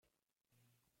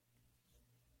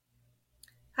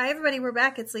Hi, everybody. We're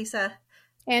back. It's Lisa.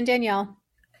 And Danielle.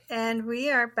 And we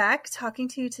are back talking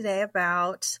to you today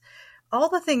about all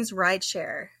the things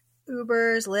rideshare.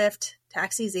 Ubers, Lyft,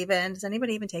 taxis even. Does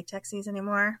anybody even take taxis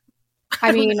anymore?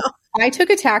 I mean, I took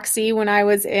a taxi when I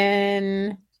was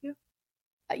in...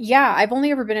 Yeah, I've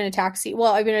only ever been in a taxi.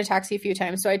 Well, I've been in a taxi a few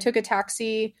times. So I took a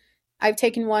taxi. I've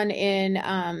taken one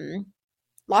in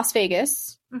Las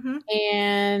Vegas. Mm-hmm.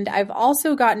 And I've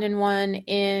also gotten in one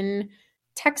in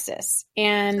Texas.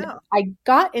 And I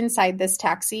got inside this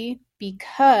taxi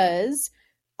because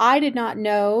I did not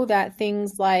know that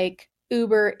things like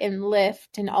Uber and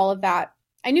Lyft and all of that,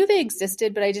 I knew they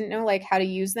existed, but I didn't know like how to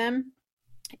use them.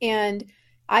 And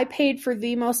I paid for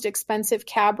the most expensive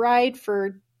cab ride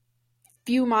for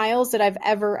few miles that I've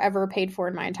ever paid for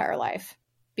in my entire life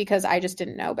because I just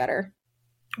didn't know better.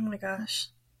 Oh my gosh.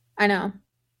 I know.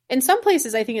 In some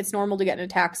places, I think it's normal to get in a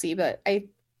taxi, but I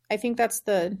think that's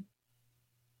the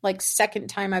like second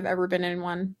time I've ever been in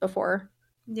one before.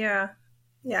 Yeah.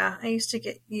 I used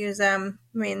to use them.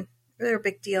 I mean, they're a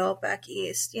big deal back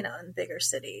east, in bigger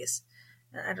cities.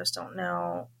 And I just don't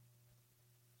know.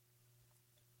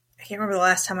 I can't remember the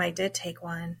last time I did take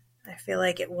one. I feel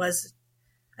like it was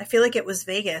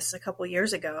Vegas a couple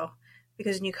years ago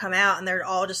because when you come out and they're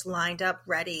all just lined up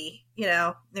ready,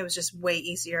 it was just way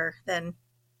easier than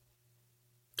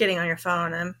getting on your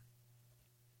phone and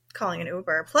calling an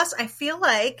Uber. Plus, I feel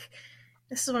like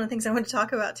this is one of the things I want to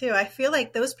talk about too. I feel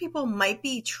like those people might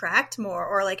be tracked more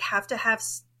or like have to have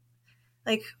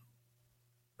like,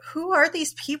 who are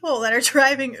these people that are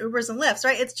driving Ubers and Lyfts,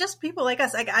 right? It's just people like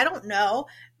us. Like, I don't know.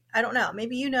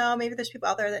 Maybe maybe there's people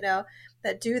out there that know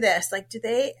that do this. Like, do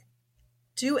they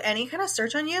do any kind of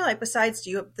search on you? Like, besides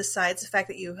the fact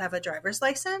that you have a driver's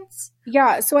license?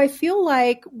 Yeah. So I feel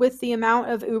like with the amount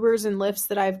of Ubers and Lyfts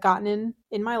that I've gotten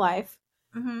in my life,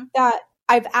 mm-hmm. that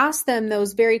I've asked them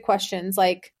those very questions.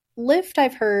 Like Lyft,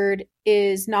 I've heard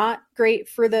is not great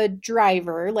for the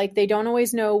driver. Like they don't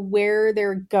always know where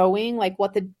they're going, like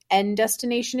what the end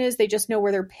destination is. They just know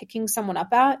where they're picking someone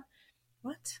up at.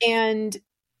 What? And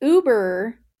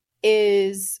Uber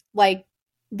is like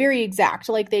very exact.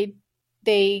 Like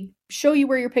they show you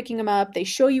where you're picking them up. They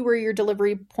show you where your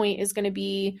delivery point is going to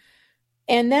be.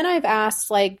 And then I've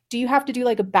asked, like, do you have to do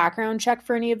like a background check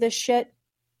for any of this shit?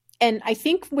 And I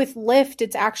think with Lyft,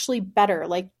 it's actually better.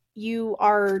 Like you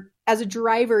are, as a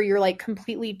driver, you're like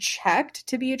completely checked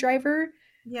to be a driver.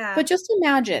 Yeah. But just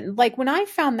imagine, like when I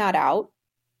found that out,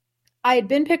 I had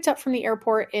been picked up from the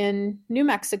airport in New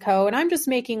Mexico and I'm just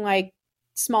making like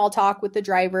small talk with the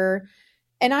driver.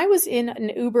 And I was in an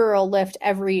Uber or a Lyft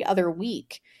every other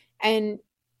week. And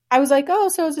I was like, oh,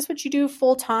 so is this what you do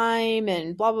full time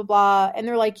and blah, blah, blah. And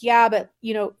they're like, yeah, but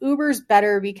Uber's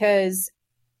better because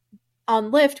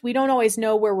on Lyft, we don't always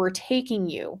know where we're taking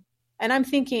you. And I'm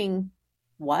thinking,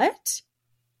 what?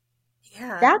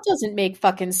 Yeah. That doesn't make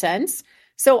fucking sense.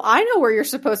 So I know where you're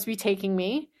supposed to be taking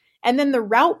me. And then the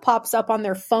route pops up on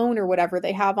their phone or whatever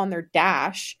they have on their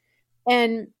dash.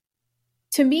 And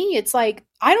to me, it's like,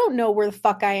 I don't know where the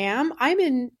fuck I am. I'm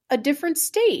in a different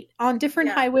state on different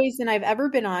highways than I've ever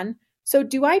been on. So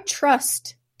do I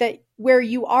trust that where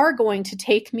you are going to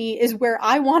take me is where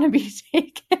I want to be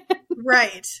taken?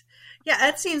 Right. Yeah,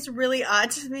 that seems really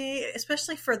odd to me,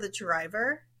 especially for the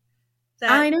driver.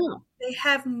 That I know. They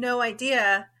have no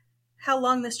idea how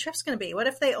long this trip's going to be. What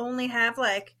if they only have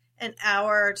like an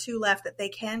hour or two left that they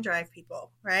can drive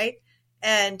people, right?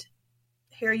 And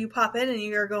here you pop in and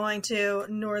you're going to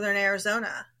northern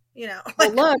Arizona,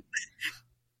 Well, look,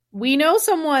 we know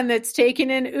someone that's taken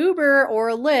an Uber or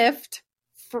a Lyft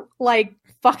for like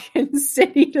fucking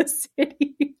city to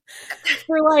city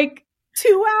for like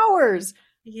 2 hours.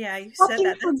 Yeah, you fucking said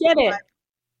that. Forget it.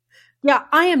 Yeah,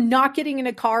 I am not getting in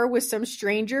a car with some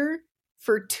stranger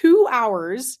for 2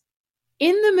 hours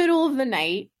in the middle of the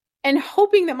night and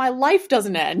hoping that my life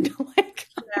doesn't end.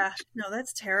 Yeah, no,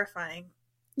 that's terrifying.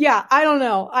 Yeah, I don't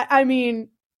know. I mean,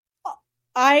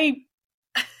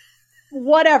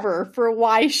 whatever for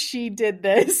why she did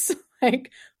this.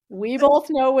 Like, we both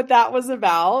know what that was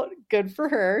about. Good for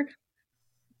her.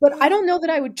 But I don't know that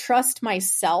I would trust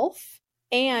myself.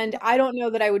 And I don't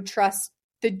know that I would trust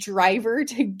the driver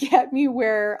to get me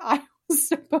where I was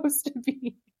supposed to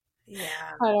be.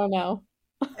 Yeah. I don't know.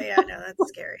 Yeah, no, that's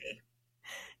scary.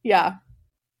 Yeah.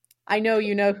 I know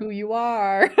you know who you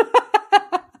are.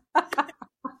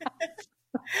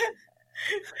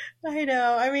 I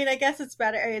know. I mean, I guess it's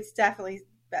better. It's definitely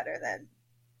better than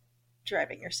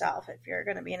driving yourself if you're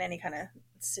going to be in any kind of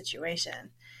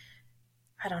situation.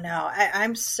 I don't know.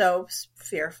 I'm so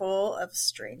fearful of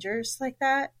strangers like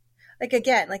that. Like,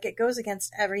 again, like it goes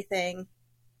against everything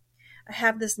I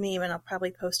have this meme and I'll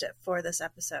probably post it for this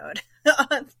episode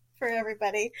for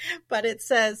everybody, but it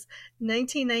says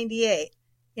 1998,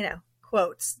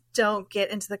 quotes, don't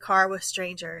get into the car with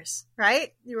strangers,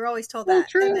 right? You were always told that.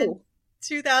 true. And then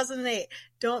 2008,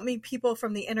 don't meet people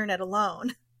from the internet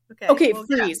alone. Okay, well,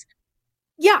 freeze.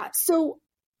 Yeah. So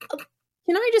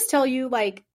can I just tell you,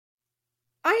 like,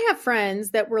 I have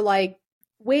friends that were like,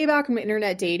 way back when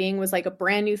internet dating was like a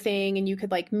brand new thing and you could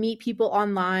like meet people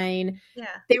online. Yeah.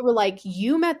 They were like,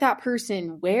 you met that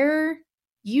person where?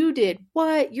 You did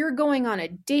what? You're going on a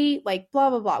date, like blah,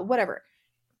 blah, blah, whatever.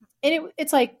 And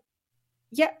it's like,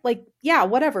 yeah,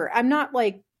 whatever. I'm not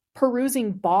like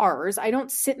perusing bars. I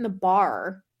don't sit in the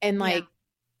bar and like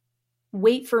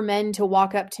wait for men to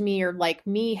walk up to me or like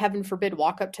me, heaven forbid,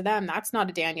 walk up to them. That's not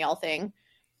a Danielle thing.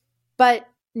 But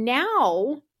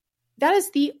now that is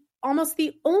almost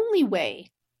the only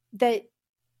way that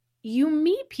you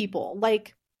meet people.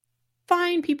 Like,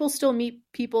 fine, people still meet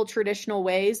people traditional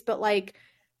ways, but like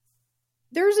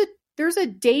there's a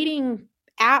dating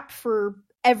app for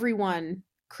everyone.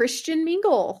 Christian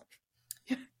Mingle.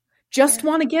 Just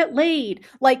want to get laid.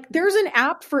 Like, there's an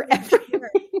app for everything.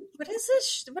 What is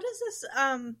this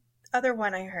other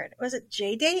one I heard? Was it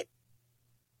J-Date?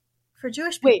 For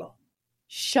Jewish people. Wait,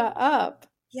 shut up.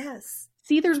 Yes.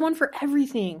 See, there's one for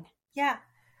everything. Yeah.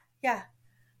 Yeah.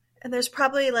 And there's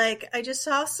probably like, I just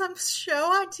saw some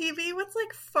show on TV with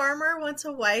like Farmer Wants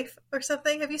a Wife or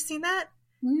something. Have you seen that?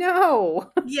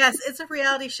 No. Yes, it's a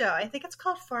reality show. I think it's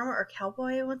called Farmer or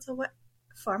Cowboy Wants a What?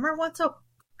 Farmer Wants a,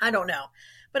 I don't know.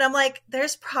 But I'm like,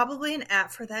 there's probably an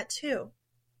app for that too.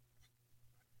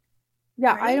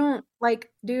 Yeah, right? I don't like,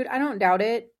 dude, I don't doubt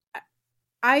it.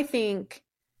 I think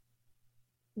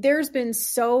there's been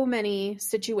so many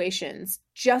situations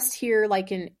just here,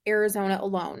 like in Arizona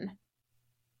alone,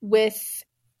 with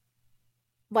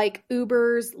like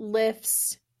Ubers,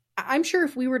 Lyfts. I'm sure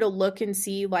if we were to look and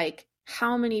see like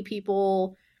how many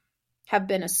people have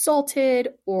been assaulted,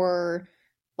 or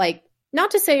like,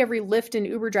 not to say every Lyft and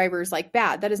Uber driver is like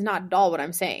bad. That is not at all what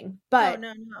I'm saying. But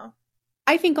no.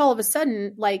 I think all of a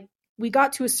sudden, like, we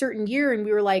got to a certain year and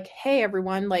we were like, hey,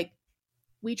 everyone, like,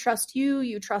 we trust you.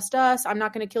 You trust us. I'm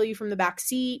not going to kill you from the back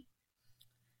seat.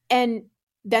 And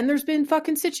then there's been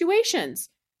fucking situations.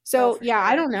 So, yeah,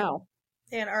 sure. I don't know.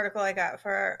 An article I got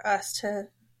for us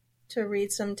to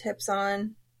read some tips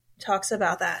on talks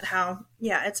about that. How,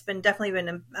 yeah, it's definitely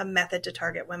been a method to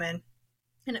target women.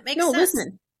 And it makes sense.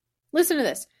 Listen to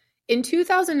this. In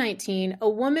 2019, a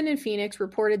woman in Phoenix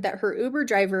reported that her Uber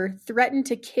driver threatened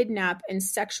to kidnap and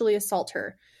sexually assault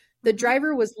her. The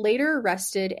driver was later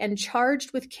arrested and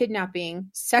charged with kidnapping,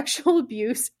 sexual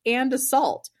abuse, and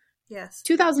assault. Yes.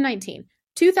 2019.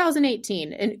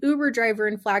 2018, an Uber driver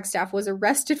in Flagstaff was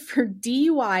arrested for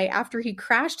DUI after he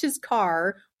crashed his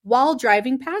car while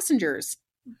driving passengers.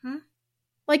 Mm-hmm.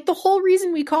 Like, the whole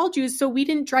reason we called you is so we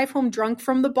didn't drive home drunk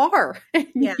from the bar. And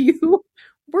you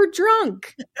were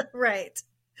drunk. Right.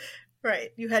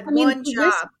 You had one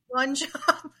job.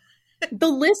 The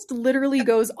list literally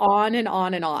goes on and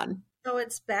on and on. Oh,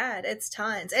 it's bad. It's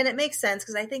tons. And it makes sense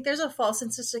because I think there's a false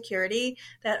sense of security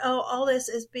that, all this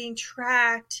is being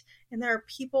tracked and there are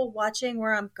people watching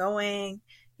where I'm going.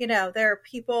 There are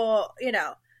people,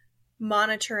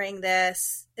 monitoring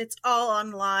this. It's all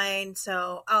online.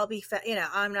 So I'll be,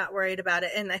 I'm not worried about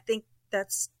it. And I think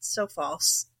that's so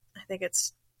false. I think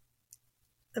it's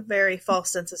a very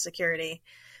false sense of security.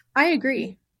 I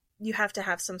agree. You have to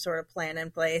have some sort of plan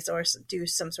in place or do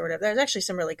some sort of, there's actually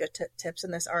some really good tips in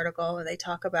this article where they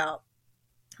talk about,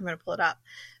 I'm going to pull it up.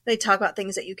 They talk about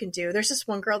things that you can do. There's this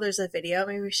one girl, there's a video.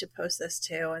 Maybe we should post this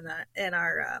too in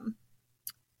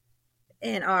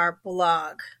our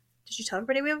blog. Did you tell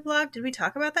everybody we have a blog? Did we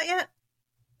talk about that yet?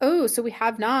 Oh, so we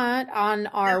have not. On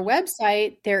our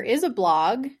website, there is a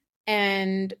blog,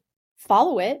 and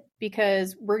follow it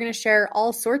because we're going to share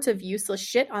all sorts of useless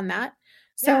shit on that.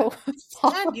 So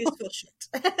and useful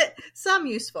shit. Some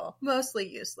useful, mostly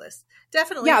useless.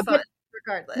 Definitely fun,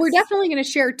 regardless. We're definitely going to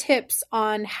share tips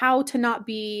on how to not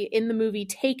be in the movie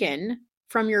Taken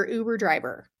from your Uber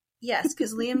driver. Yes,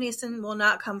 because Liam Neeson will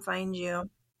not come find you.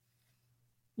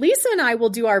 Lisa and I will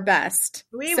do our best.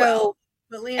 We will.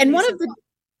 But Liam and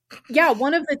Neeson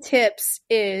one of the tips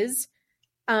is,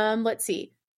 let's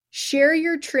see, share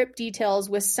your trip details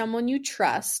with someone you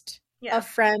trust, a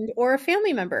friend or a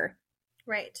family member.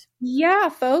 Right. Yeah,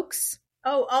 folks.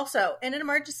 Oh, also, in an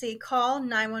emergency, call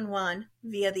 911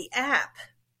 via the app,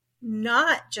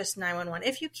 not just 911.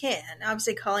 If you can.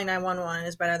 Obviously, calling 911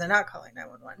 is better than not calling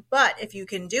 911. But if you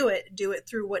can do it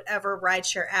through whatever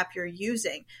rideshare app you're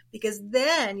using, because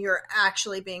then you're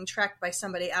actually being tracked by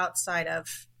somebody outside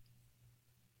of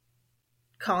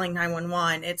calling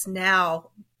 911. It's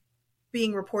now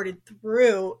being reported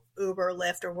through Uber,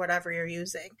 Lyft, or whatever you're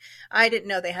using. I didn't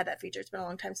know they had that feature. It's been a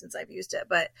long time since I've used it,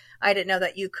 but I didn't know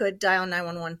that you could dial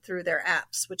 911 through their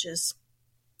apps, which is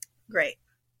great.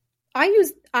 I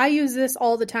use this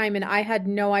all the time, and I had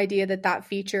no idea that that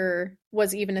feature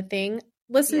was even a thing.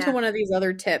 Listen to Yeah. one of these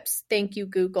other tips. Thank you,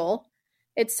 Google.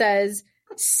 It says,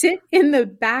 sit in the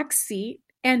back seat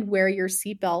and wear your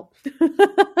seatbelt.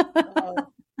 Oh,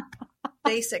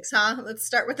 basics, huh? Let's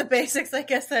start with the basics. I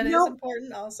guess that is Nope.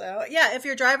 important also. Yeah, if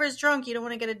your driver's drunk, you don't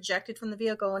want to get ejected from the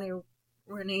vehicle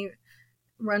when he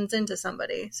runs into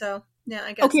somebody. So, yeah,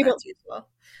 I guess Okay, but that's useful.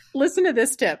 listen to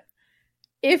this tip.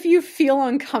 If you feel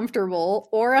uncomfortable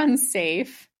or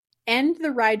unsafe, end the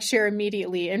rideshare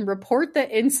immediately and report the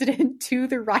incident to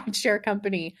the rideshare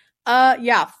company.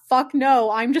 Yeah, fuck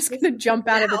no. I'm just gonna jump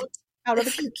out of the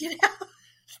If you get out,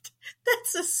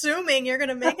 that's assuming you're going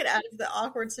to make it out of the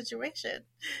awkward situation.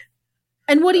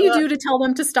 And what do you do to tell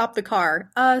them to stop the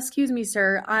car? Excuse me,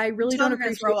 sir. I really don't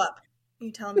appreciate. Throw up.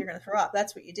 You tell them you're going to throw up.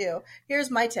 That's what you do. Here's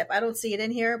my tip. I don't see it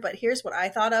in here, but here's what I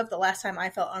thought of the last time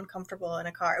I felt uncomfortable in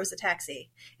a car. It was a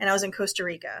taxi, and I was in Costa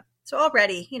Rica. So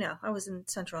already, I was in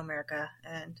Central America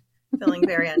and feeling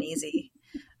very uneasy.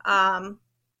 I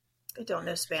don't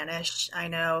know Spanish. I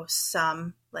know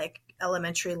some like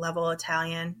elementary level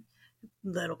Italian,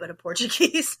 little bit of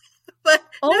Portuguese, but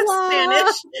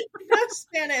no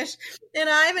Spanish. And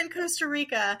I'm in Costa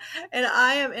Rica, and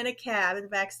I am in a cab in the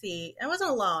back seat. I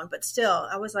wasn't alone, but still,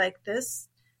 I was like,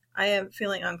 I am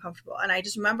feeling uncomfortable. And I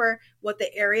just remember what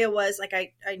the area was. Like,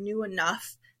 I knew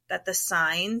enough that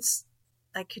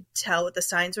I could tell what the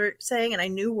signs were saying, and I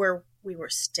knew where we were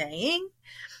staying.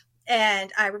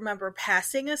 And I remember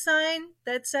passing a sign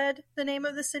that said the name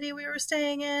of the city we were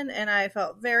staying in, and I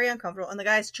felt very uncomfortable. And the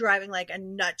guy's driving like a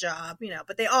nut job,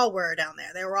 but they all were down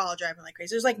there. They were all driving like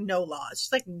crazy. There's like no laws,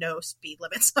 just like no speed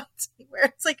limit signs anywhere.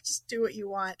 It's like, just do what you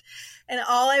want. And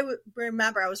all I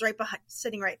remember, I was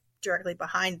sitting right directly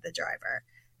behind the driver.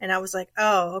 And I was like,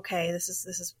 oh, okay, this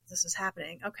is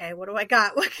happening. Okay, what do I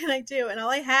got? What can I do? And all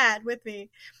I had with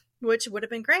me, which would have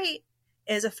been great,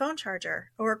 is a phone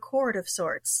charger or a cord of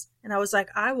sorts. And I was like,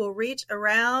 I will reach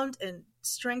around and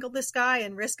strangle this guy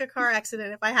and risk a car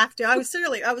accident if I have to. I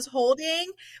was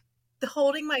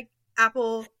holding my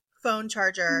Apple phone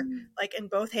charger like in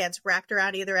both hands, wrapped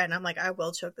around either end. I'm like, I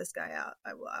will choke this guy out.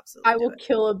 I will absolutely. I will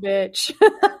kill a bitch. I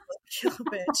will kill a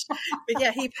bitch. But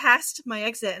yeah, he passed my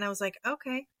exit, and I was like,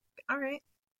 okay, all right,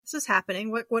 this is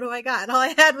happening. What do I got? And all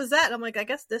I had was that. I'm like, I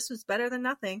guess this was better than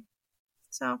nothing.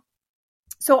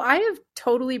 So I have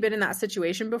totally been in that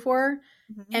situation before.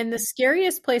 Mm-hmm. And the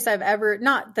scariest place I've ever,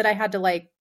 not that I had to like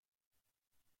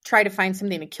try to find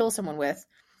something to kill someone with,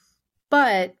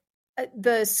 but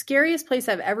the scariest place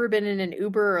I've ever been in an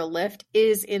Uber or a Lyft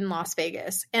is in Las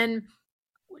Vegas. And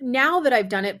now that I've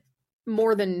done it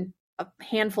more than a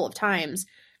handful of times,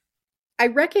 I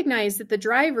recognize that the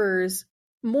drivers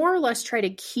more or less try to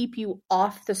keep you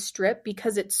off the strip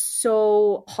because it's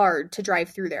so hard to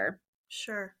drive through there.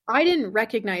 Sure. I didn't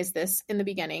recognize this in the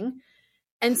beginning.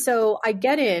 And so I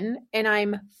get in and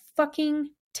I'm fucking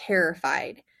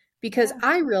terrified because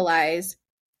I realize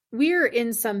we're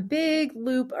in some big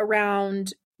loop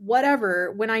around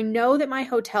whatever when I know that my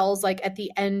hotel's like at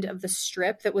the end of the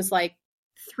strip that was like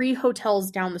 3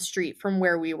 hotels down the street from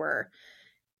where we were.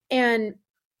 And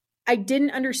I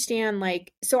didn't understand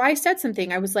so I said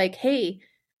something. I was like, hey,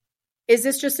 is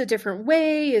this just a different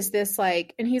way? Is this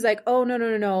like, and he's like, oh,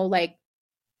 no. Like,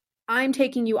 I'm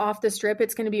taking you off the strip.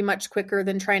 It's going to be much quicker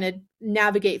than trying to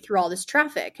navigate through all this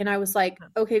traffic. And I was like,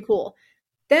 okay, cool.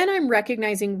 Then I'm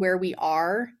recognizing where we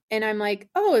are. And I'm like,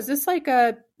 oh, is this like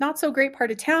a not so great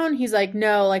part of town? He's like,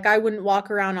 no, like I wouldn't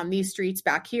walk around on these streets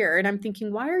back here. And I'm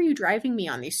thinking, why are you driving me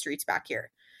on these streets back here?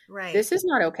 Right. This is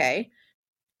not okay.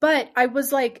 But I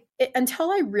was like,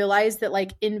 until I realized that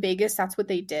like in Vegas, that's what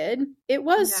they did. It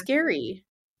was scary.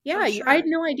 Yeah. Sure. I had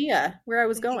no idea where I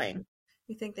was going.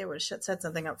 You think they would have said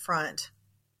something up front,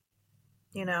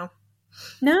 No.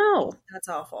 That's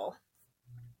awful.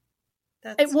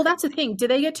 That's the thing. Do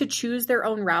they get to choose their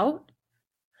own route?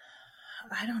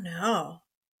 I don't know.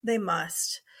 They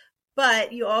must.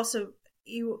 But you also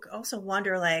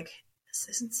wonder, like,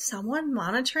 isn't someone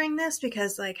monitoring this?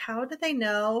 Because, like, how do they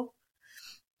know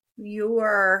you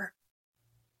are,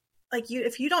 like,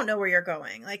 if you don't know where you're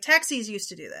going? Like, taxis used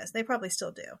to do this. They probably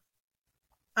still do.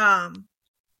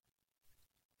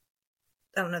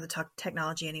 I don't know the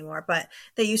technology anymore, but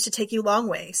they used to take you long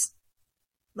ways,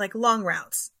 like long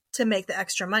routes to make the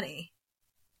extra money.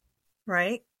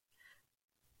 Right?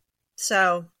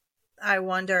 So I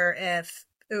wonder if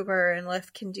Uber and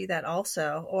Lyft can do that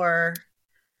also, or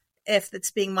if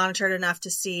it's being monitored enough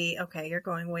to see, okay, you're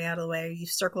going way out of the way. You've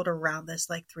circled around this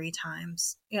like 3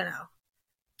 times, you know.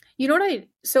 You know what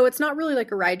so it's not really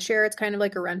like a ride share. It's kind of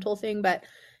like a rental thing, but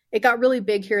it got really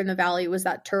big here in the Valley. Was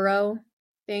that Turo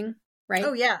thing, right?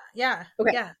 Oh, yeah. Yeah.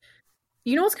 Okay. Yeah.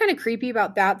 You know what's kind of creepy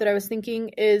about that I was thinking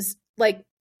is like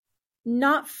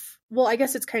well, I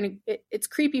guess it's kind of, it's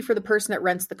creepy for the person that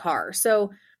rents the car.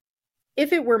 So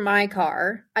if it were my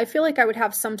car, I feel like I would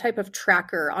have some type of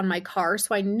tracker on my car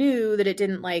so I knew that it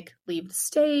didn't like leave the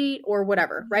state or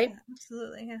whatever, right? Yeah,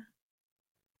 absolutely, yeah.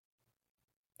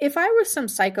 If I was some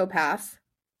psychopath,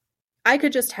 I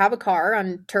could just have a car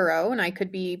on Turo and I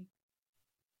could be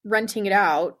renting it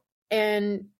out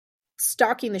and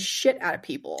stalking the shit out of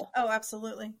people. Oh,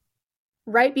 absolutely.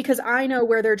 Right? Because I know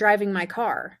where they're driving my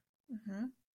car. Mm-hmm.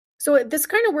 So this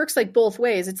kind of works like both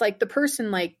ways. It's like the person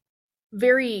like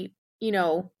very,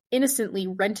 innocently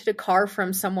rented a car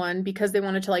from someone because they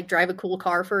wanted to like drive a cool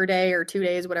car for a day or 2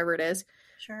 days, whatever it is.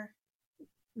 Sure.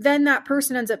 Then that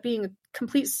person ends up being a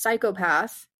complete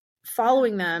psychopath,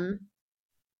 following them,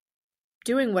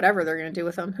 doing whatever they're going to do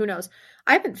with them. Who knows?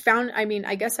 I haven't found,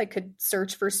 I guess I could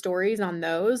search for stories on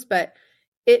those, but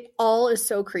it all is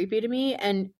so creepy to me.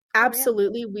 And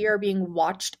absolutely, we are being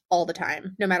watched all the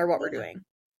time, no matter what we're doing.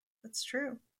 That's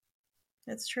true.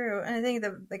 It's true. And I think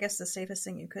I guess the safest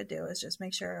thing you could do is just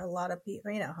make sure a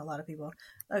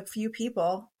few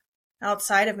people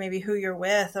outside of maybe who you're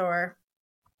with or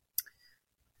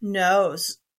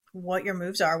knows what your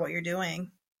moves are, what you're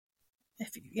doing, if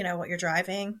what you're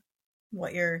driving,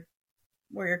 where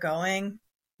you're going,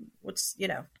 what's,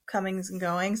 comings and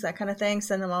goings, that kind of thing.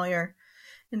 Send them all your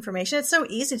information. It's so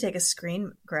easy to take a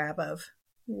screen grab of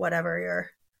whatever you're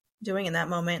doing in that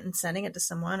moment and sending it to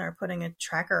someone, or putting a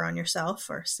tracker on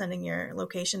yourself, or sending your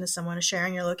location to someone, or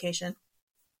sharing your location.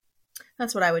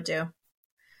 That's what I would do,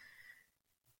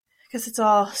 because it's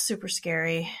all super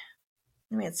scary.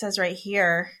 It says right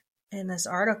here in this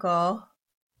article,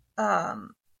 I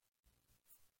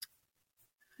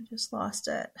just lost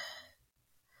it.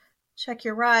 Check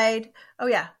your ride. Oh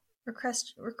yeah.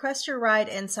 Request your ride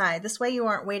inside. This way you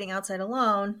aren't waiting outside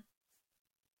alone.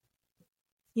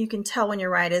 You can tell when your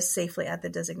ride is safely at the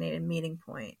designated meeting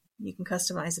point. You can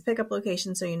customize the pickup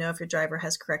location so you know if your driver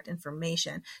has correct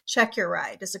information. Check your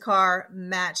ride. Does the car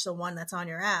match the one that's on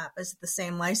your app? Is it the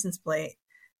same license plate?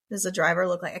 Does the driver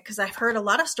look like it? Because I've heard a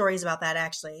lot of stories about that,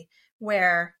 actually,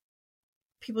 where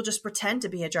people just pretend to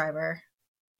be a driver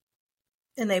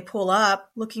and they pull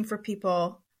up looking for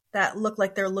people that look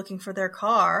like they're looking for their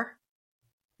car.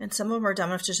 And some of them are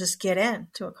dumb enough to just get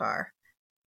into a car.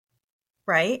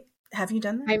 Right? Have you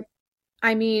done that?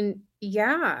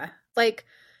 Yeah. Like,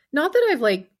 not that I've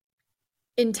like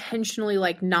intentionally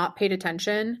like not paid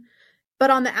attention,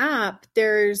 but on the app,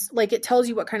 there's like, it tells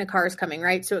you what kind of car is coming,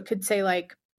 right? So it could say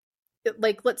like,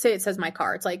 let's say it says my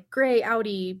car. It's like gray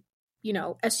Audi,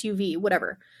 SUV,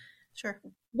 whatever. Sure.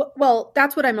 Well,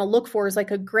 that's what I'm going to look for, is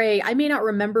like a gray. I may not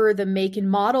remember the make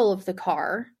and model of the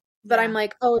car, but I'm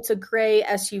like, oh, it's a gray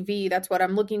SUV. That's what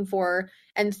I'm looking for.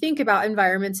 And think about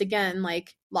environments again,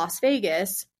 like Las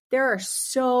Vegas. There are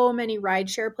so many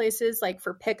rideshare places like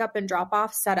for pickup and drop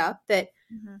off set up that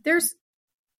there's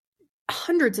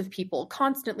hundreds of people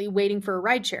constantly waiting for a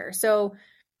rideshare. So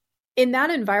in that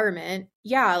environment,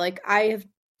 like I have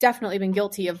definitely been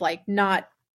guilty of like not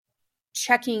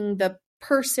checking the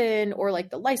person or like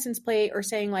the license plate, or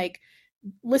saying like,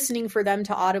 listening for them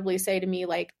to audibly say to me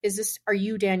like, are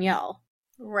you Danielle?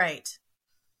 Right.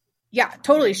 Yeah,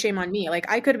 totally. Shame on me. Like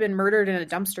I could have been murdered in a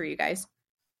dumpster, you guys.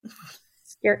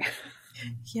 Scary.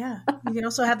 Yeah. You can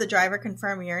also have the driver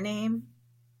confirm your name.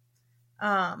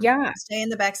 Stay in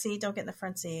the back seat. Don't get in the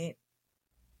front seat.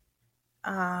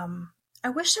 I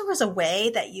wish there was a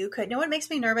way that you could, what makes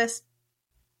me nervous?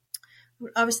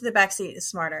 Obviously the back seat is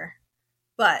smarter,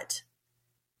 but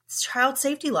it's child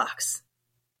safety locks.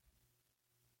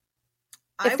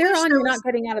 If they're on, you're not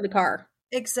getting out of the car.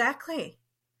 Exactly.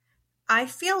 I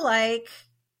feel like,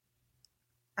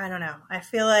 I don't know. I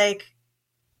feel like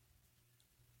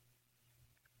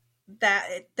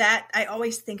that I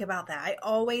always think about that. I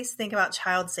always think about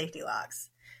child safety locks.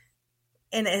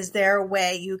 And is there a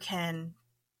way you can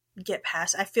get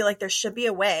past? I feel like there should be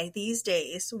a way these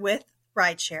days with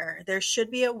rideshare. There should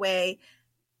be a way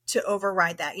to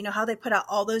override that. You know how they put out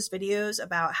all those videos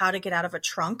about how to get out of a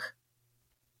trunk?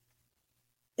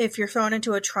 If you're thrown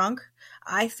into a trunk,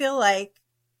 I feel like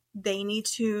they need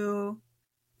to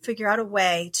figure out a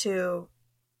way to,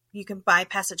 you can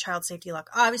bypass a child safety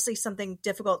lock. Obviously something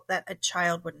difficult that a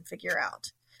child wouldn't figure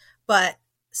out, but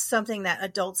something that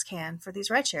adults can for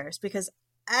these ride shares, because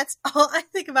That's all I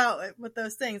think about with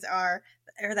those things are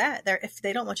that they're, if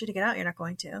they don't want you to get out, you're not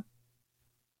going to.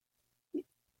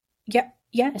 Yeah.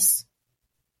 Yes.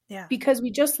 Yeah. Because we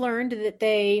just learned that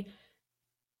they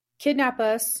kidnap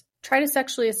us, try to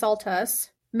sexually assault us.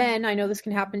 Men, I know this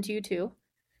can happen to you too.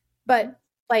 But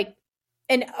like,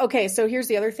 and okay, so here's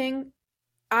the other thing.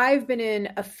 I've been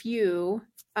in a few,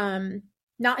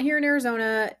 not here in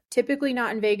Arizona, typically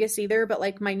not in Vegas either, but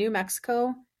like my New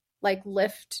Mexico, like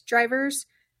Lyft drivers.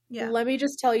 Yeah. Let me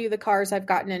just tell you the cars I've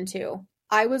gotten into.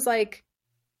 I was like,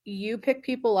 you pick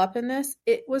people up in this?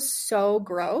 It was so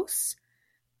gross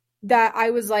that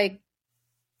I was like,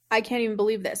 I can't even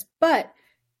believe this. But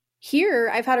here,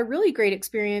 I've had a really great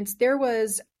experience. There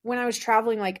was when I was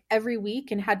traveling like every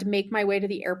week and had to make my way to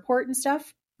the airport and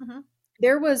stuff.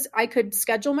 I could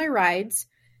schedule my rides,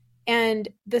 and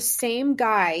the same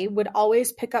guy would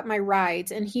always pick up my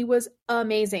rides, and he was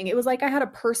amazing. It was like I had a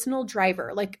personal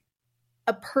driver, like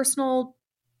a personal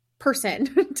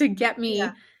person to get me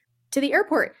to the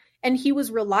airport. And he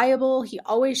was reliable. He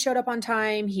always showed up on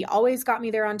time. He always got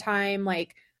me there on time.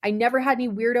 Like, I never had any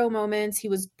weirdo moments. He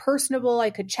was personable. I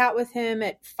could chat with him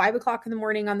at 5 o'clock in the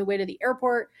morning on the way to the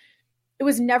airport. It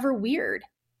was never weird.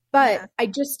 But I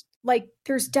just, like,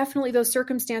 there's definitely those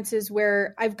circumstances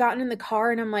where I've gotten in the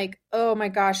car and I'm like, oh my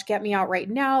gosh, get me out right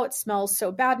now. It smells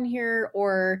so bad in here.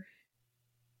 Or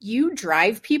you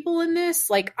drive people in this?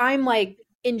 Like, I'm like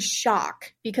in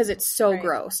shock because it's so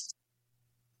gross.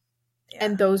 Yeah.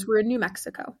 And those were in New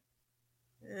Mexico.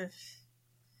 Ugh.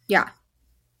 Yeah.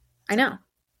 I know.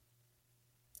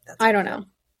 I don't know.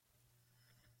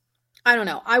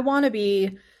 I want to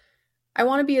be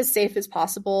as safe as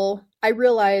possible. I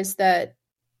realize that,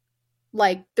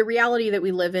 like, the reality that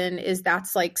we live in is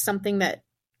that's like something that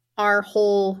our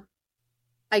whole,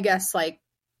 I guess, like,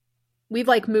 we've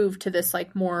like moved to this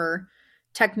like more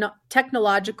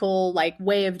technological like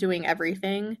way of doing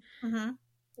everything,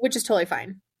 which is totally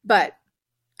fine. But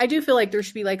I do feel like there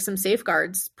should be like some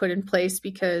safeguards put in place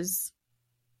because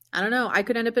I don't know, I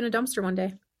could end up in a dumpster one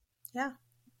day. Yeah,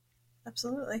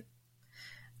 absolutely.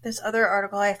 This other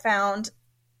article I found,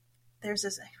 there's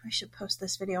this, we should post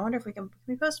this video. I wonder if can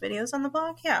we post videos on the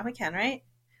blog? Yeah, we can, right?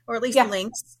 Or at least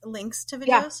links to videos.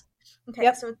 Yeah.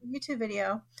 Okay, so it's a YouTube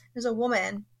video. There's a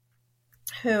woman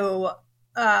who,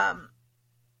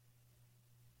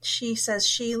 she says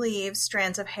she leaves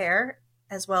strands of hair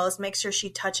as well as makes sure she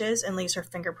touches and leaves her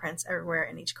fingerprints everywhere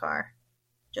in each car,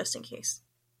 just in case.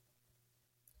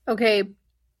 Okay,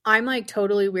 I'm like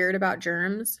totally weird about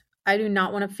germs. I do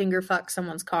not want to finger fuck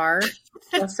someone's car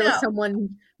so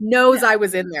someone knows I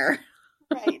was in there.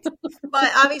 Right.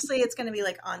 But obviously it's going to be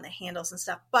like on the handles and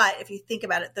stuff. But if you think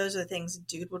about it, those are the things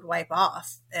dude would wipe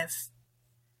off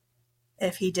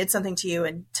if he did something to you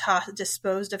and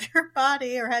disposed of your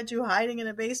body or had you hiding in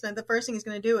a basement. The first thing he's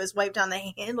going to do is wipe down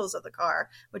the handles of the car,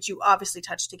 which you obviously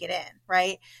touched to get in,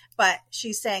 right? But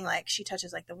she's saying like she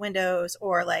touches like the windows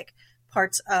or like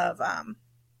parts of the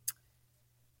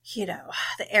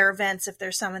air vents if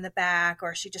there's some in the back,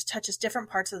 or she just touches different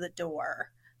parts of the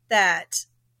door that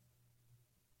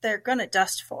they're going to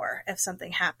dust for if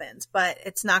something happens, but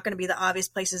it's not going to be the obvious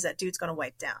places that dude's going to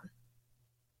wipe down.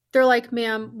 They're like,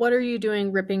 ma'am, what are you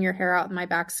doing ripping your hair out in my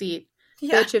back seat?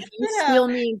 Yeah. Bitch, if you steal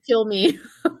me, kill me.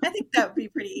 I think that would be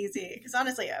pretty easy. Because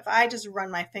honestly, if I just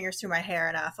run my fingers through my hair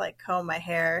enough, like comb my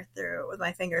hair through with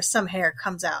my fingers, some hair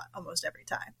comes out almost every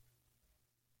time.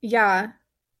 Yeah.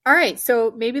 All right.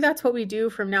 So maybe that's what we do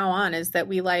from now on, is that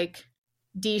we like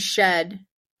de-shed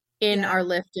in our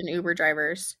Lyft and Uber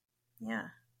drivers. Yeah.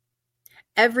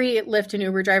 Every Lyft and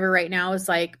Uber driver right now is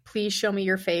like, please show me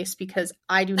your face because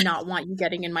I do not want you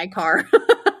getting in my car.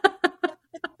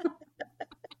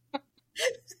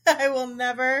 I will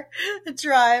never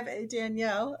drive a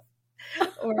Danielle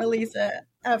or a Lisa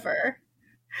ever.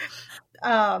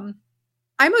 I'm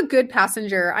a good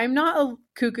passenger. I'm not a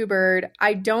cuckoo bird.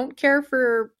 I don't care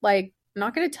for, like, I'm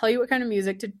not going to tell you what kind of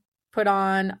music to put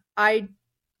on. I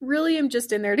really am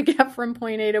just in there to get from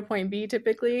point A to point B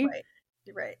typically. Right.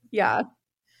 You're right. Yeah.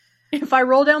 If I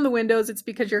roll down the windows, it's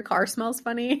because your car smells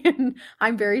funny and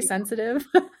I'm very sensitive.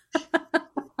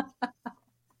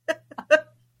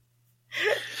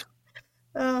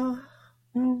 Oh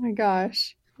my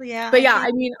gosh. Yeah. But yeah,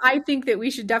 I mean, I think that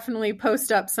we should definitely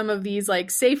post up some of these like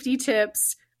safety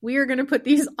tips. We are going to put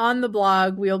these on the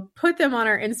blog. We'll put them on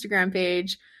our Instagram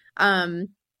page.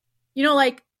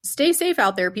 Like, stay safe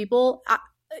out there, people.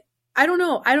 I don't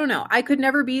know. I could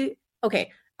never be,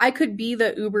 okay, I could be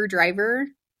the Uber driver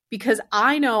because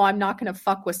I know I'm not going to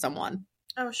fuck with someone.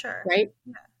 Oh, sure. Right?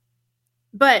 Yeah.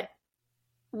 But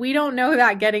we don't know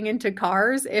that getting into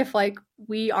cars if, like,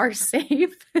 we are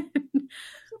safe. That's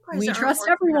the why We there aren't trust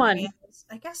more everyone. cameos.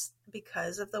 I guess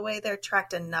because of the way they're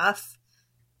tracked enough.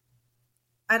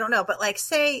 I don't know, but like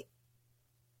say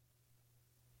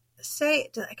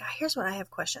like here's what I have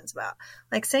questions about.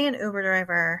 Like say an Uber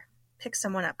driver picks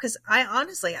someone up, because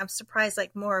I'm surprised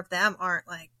like more of them aren't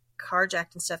like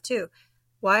carjacked and stuff too.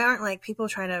 Why aren't like people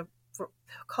trying to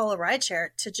call a rideshare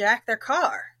to jack their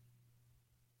car?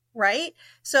 Right?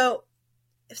 So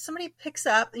if somebody picks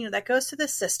up, that goes to the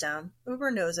system,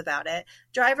 Uber knows about it,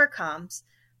 driver comes,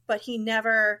 but he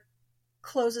never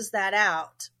closes that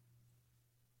out.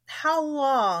 How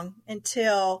long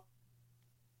until,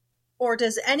 or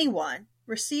does anyone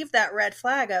receive that red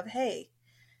flag of, hey,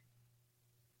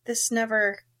 it's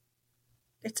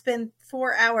been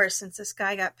 4 hours since this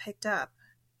guy got picked up.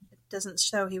 It doesn't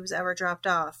show he was ever dropped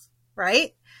off,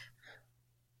 right?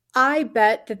 I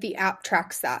bet that the app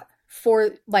tracks that for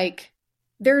like,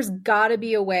 there's gotta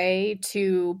be a way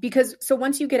to, because so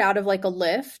once you get out of like a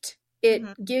Lyft, it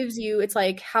gives you, it's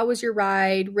like, how was your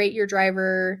ride? Rate your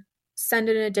driver, send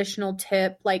an additional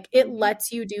tip. Like it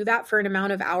lets you do that for an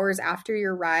amount of hours after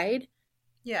your ride.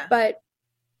 Yeah. But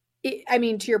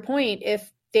to your point,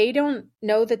 if they don't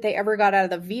know that they ever got out of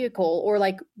the vehicle, or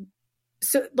like,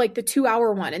 so like the 2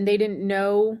 hour one, and they didn't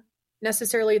know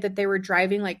necessarily that they were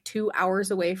driving like 2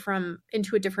 hours away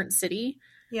into a different city.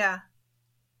 Yeah.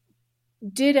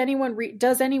 Does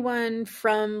anyone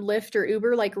from Lyft or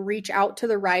Uber like reach out to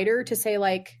the rider to say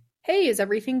like, hey, is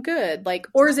everything good? Like,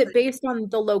 or is it based on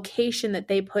the location that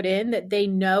they put in that they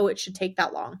know it should take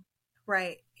that long?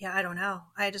 Right. Yeah, I don't know.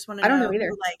 I just want to know. I don't know either.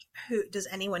 Who does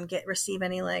anyone receive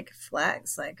any like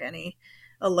flags, like any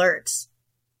alerts?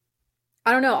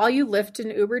 I don't know. All you Lyft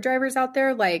and Uber drivers out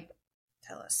there, like,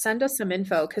 tell us. Send us some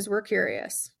info because we're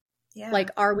curious. Yeah. Like,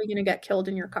 are we going to get killed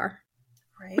in your car?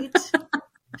 Right.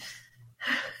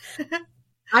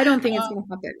 I don't think it's going to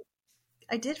happen.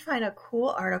 I did find a cool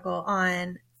article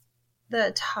on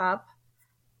the top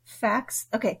facts.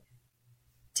 Okay.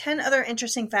 10 other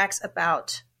interesting facts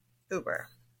about Uber.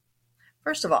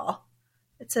 First of all,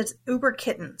 it says Uber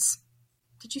kittens.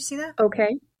 Did you see that?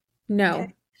 Okay. No.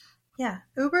 Okay. Yeah.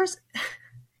 Uber's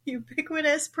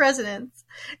ubiquitous presence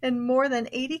in more than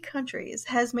 80 countries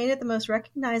has made it the most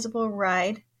recognizable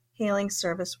ride-hailing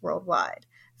service worldwide.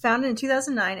 Founded in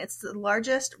 2009, it's the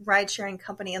largest ride-sharing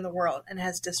company in the world and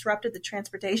has disrupted the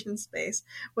transportation space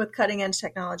with cutting-edge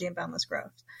technology and boundless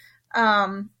growth.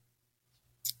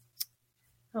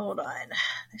 Hold on.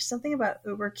 There's something about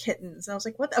Uber kittens. And I was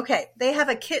like, what? Okay. They have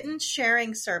a kitten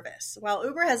sharing service. While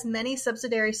Uber has many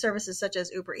subsidiary services such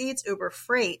as Uber Eats, Uber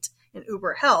Freight, and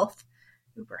Uber Health,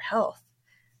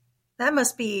 that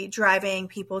must be driving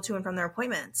people to and from their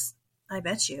appointments. I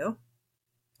bet you.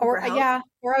 Or I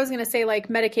was going to say like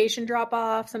medication drop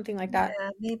off, something like that. Yeah,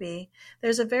 maybe.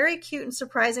 There's a very cute and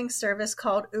surprising service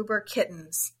called Uber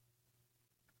Kittens.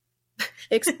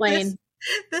 Explain.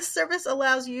 This service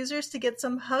allows users to get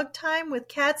some hug time with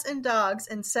cats and dogs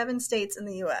in 7 states in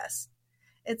the U.S.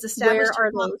 It's established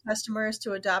to prompt customers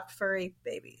to adopt furry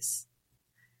babies.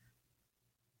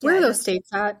 Where are those states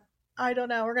at? I don't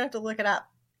know. We're going to have to look it up.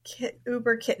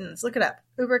 Uber Kittens. Look it up.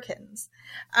 Uber Kittens.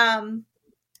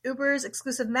 Uber's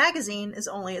exclusive magazine is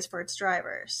only as for its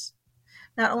drivers.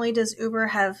 Not only does Uber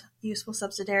have useful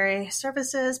subsidiary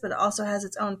services, but it also has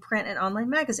its own print and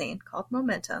online magazine called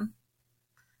Momentum.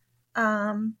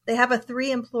 They have a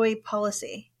 3-employee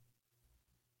policy.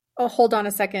 Oh, hold on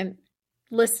a second.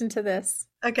 Listen to this.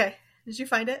 Okay. Did you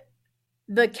find it?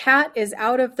 The cat is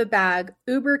out of the bag.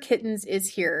 Uber Kittens is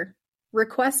here.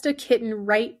 Request a kitten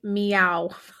right meow.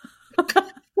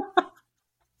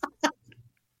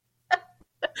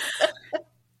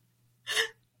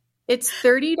 It's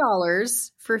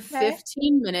 $30 for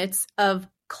 15 minutes of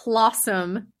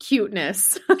clawsome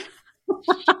cuteness.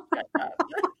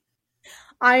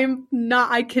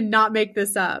 I cannot make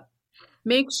this up.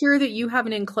 Make sure that you have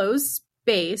an enclosed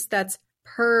space that's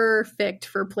perfect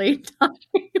for playtime.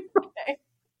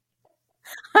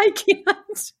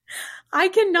 I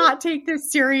cannot take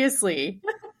this seriously.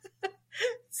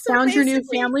 So Found your new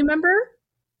family member?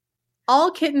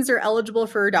 All kittens are eligible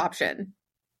for adoption.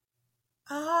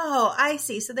 Oh, I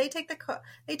see. So they take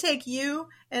you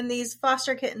and these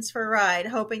foster kittens for a ride,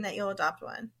 hoping that you'll adopt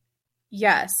one.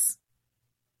 Yes.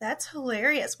 That's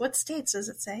hilarious. What states does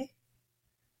it say?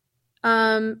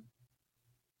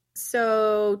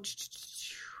 So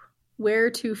where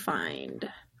to find?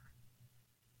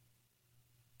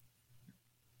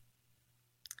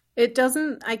 It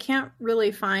doesn't, I can't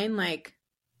really find like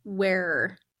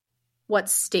what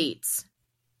states.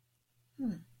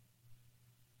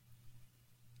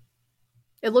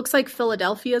 It looks like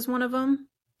Philadelphia is one of them,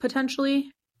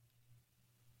 potentially.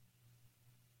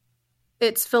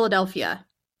 It's Philadelphia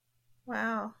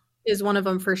Wow. is one of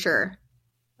them for sure.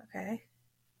 Okay.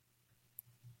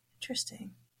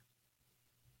 Interesting.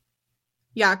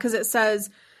 Yeah, because it says,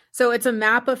 so it's a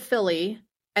map of Philly,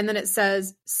 and then it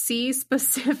says, see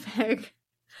specific,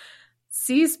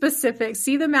 see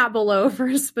the map below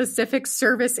for specific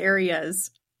service areas.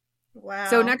 Wow.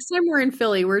 So next time we're in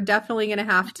Philly, we're definitely going to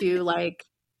have to like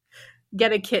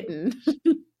get a kitten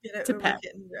Get an to Uber pet.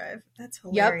 kitten drive. That's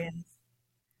Yep. hilarious.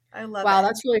 I love Wow, it.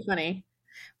 that's really funny.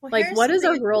 Well, Like, here's what does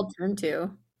our something world turn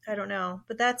to? I don't know,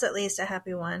 but that's at least a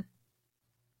happy one.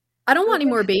 I don't want any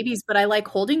Uber, more babies, but I like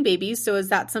holding babies. So is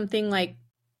that something like,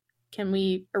 can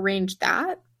we arrange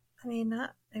that? I mean,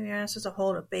 not. I mean, you're not supposed to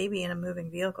hold a baby in a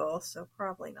moving vehicle, so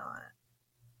probably not.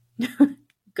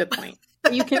 Good point.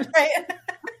 You can. Right?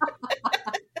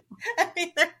 I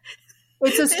mean,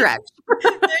 It's a stretch.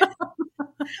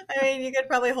 I mean, you could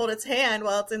probably hold its hand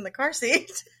while it's in the car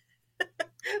seat.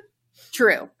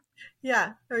 True.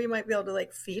 Yeah, or you might be able to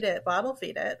like feed it, bottle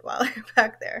feed it while you're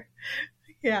back there.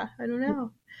 Yeah, I don't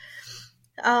know.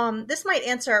 This might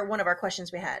answer one of our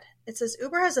questions we had. It says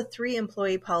Uber has a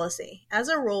 3-employee policy. As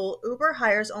a rule, Uber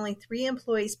hires only 3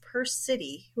 employees per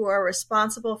city who are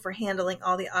responsible for handling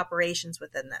all the operations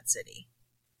within that city.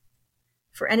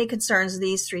 For any concerns,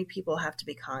 these 3 people have to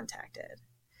be contacted.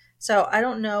 So I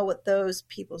don't know what those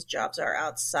people's jobs are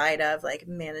outside of like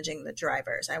managing the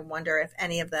drivers. I wonder if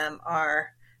any of them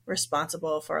are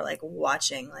responsible for like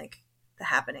watching like the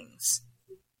happenings.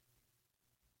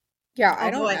 Yeah,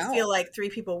 Although I don't know. I feel like 3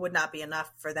 people would not be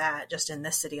enough for that just in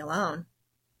this city alone.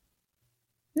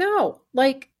 No,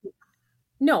 like,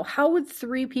 no. How would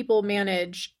 3 people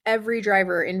manage every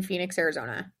driver in Phoenix,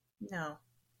 Arizona? No.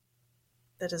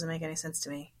 That doesn't make any sense to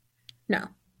me. No,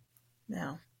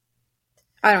 No.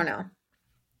 I don't know.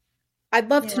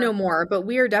 I'd love to Yeah. know more, but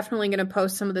we are definitely going to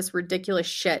post some of this ridiculous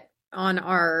shit on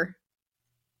our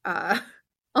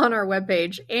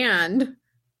webpage and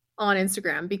on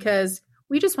Instagram because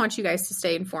we just want you guys to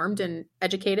stay informed and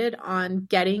educated on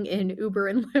getting in Uber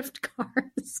and Lyft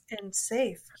cars. And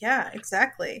safe. Yeah,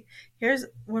 exactly. Here's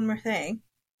one more thing.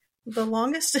 The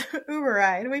longest Uber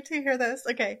ride. Wait till you hear this.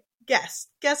 Okay. Guess.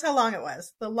 Guess how long it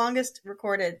was. The longest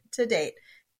recorded to date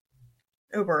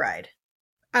Uber ride.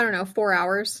 I don't know, 4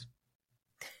 hours?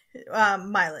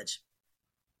 Mileage.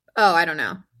 Oh, I don't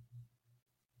know.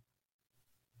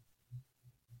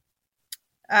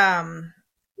 Hold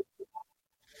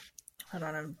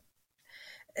on.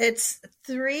 It's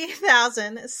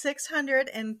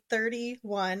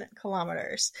 3,631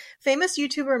 kilometers. Famous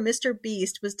YouTuber Mr.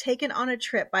 Beast was taken on a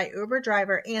trip by Uber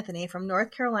driver Anthony from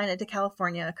North Carolina to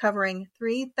California, covering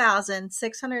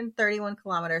 3,631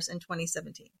 kilometers in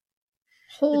 2017.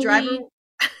 Holy The driver,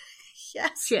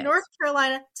 yes, shit. North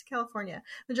Carolina to California.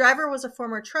 The driver was a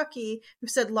former truckie who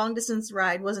said long distance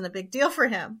ride wasn't a big deal for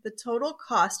him. The total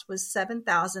cost was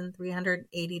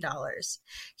 $7,380.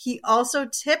 He also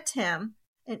tipped him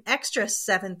an extra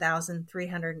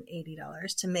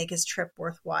 $7,380 to make his trip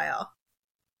worthwhile.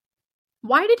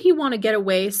 Why did he want to get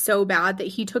away so bad that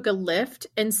he took a Lyft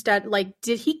instead? Like,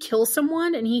 did he kill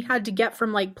someone and he had to get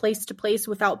from like place to place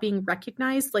without being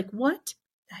recognized? Like, what?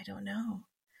 I don't know.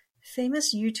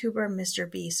 Famous YouTuber Mr.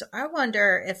 Beast. So I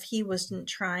wonder if he wasn't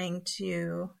trying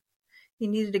to, he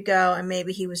needed to go and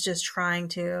maybe he was just trying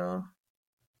to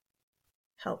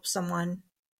help someone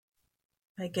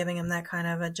by giving him that kind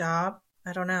of a job.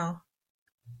 I don't know.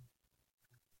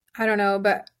 I don't know,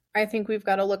 but I think we've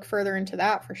got to look further into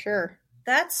that for sure.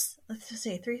 That's, let's just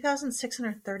see,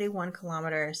 3,631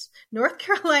 kilometers. North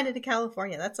Carolina to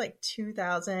California. That's like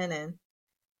 2,000 and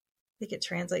I think it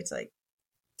translates like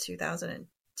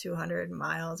 2,200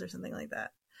 miles or something like that.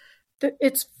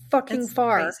 It's fucking That's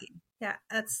far. crazy. Yeah,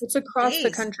 it's across the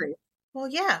days. country. Well,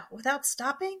 yeah, without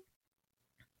stopping.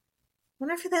 I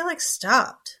wonder if they like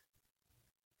stopped.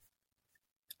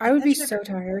 I would be so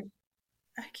tired.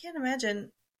 I can't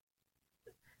imagine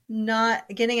not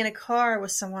getting in a car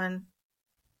with someone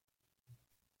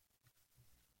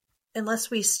unless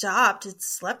we stopped and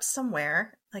slept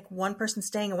somewhere, like one person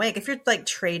staying awake. If you're like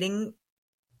trading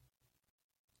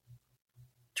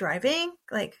driving,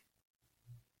 like,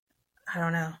 I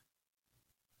don't know.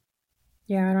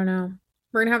 Yeah, I don't know.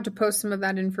 We're going to have to post some of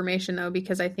that information though,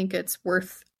 because I think it's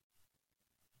worth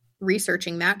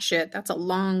researching that shit. That's a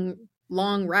long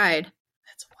ride.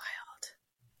 That's wild.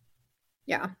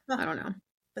 Yeah, I don't know.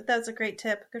 But that's a great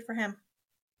tip. Good for him.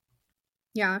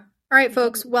 Yeah. All right,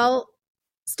 folks. Well,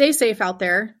 stay safe out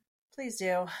there. Please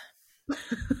do.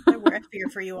 I fear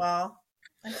for you all.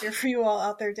 I fear for you all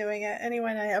out there doing it.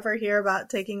 Anyone I ever hear about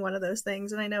taking one of those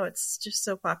things, and I know it's just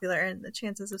so popular and the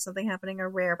chances of something happening are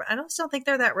rare, but I just don't think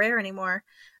they're that rare anymore.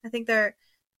 I think they're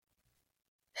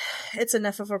It's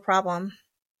enough of a problem.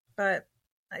 But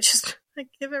I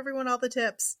give everyone all the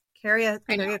tips. Carry a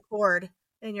cord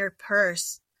in your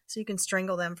purse so you can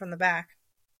strangle them from the back.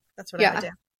 That's what I would do.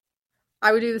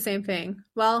 I would do the same thing.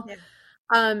 Well,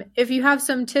 if you have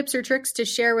some tips or tricks to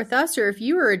share with us, or if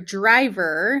you are a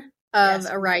driver of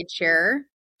a ride share,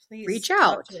 please reach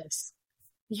out to us.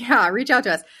 Yeah, reach out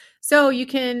to us. So you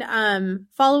can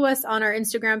follow us on our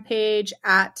Instagram page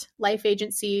at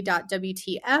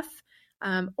lifeagency.wtf,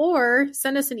 or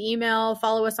send us an email,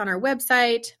 follow us on our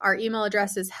website. Our email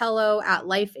address is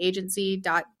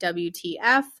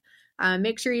hello@lifeagency.wtf.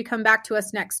 Make sure you come back to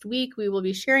us next week. We will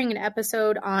be sharing an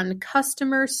episode on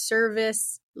customer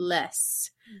service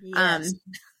lists. Yes.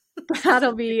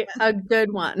 That'll be a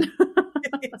good one.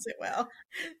 Yes, it will.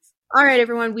 All right,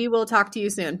 everyone. We will talk to you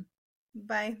soon.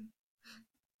 Bye.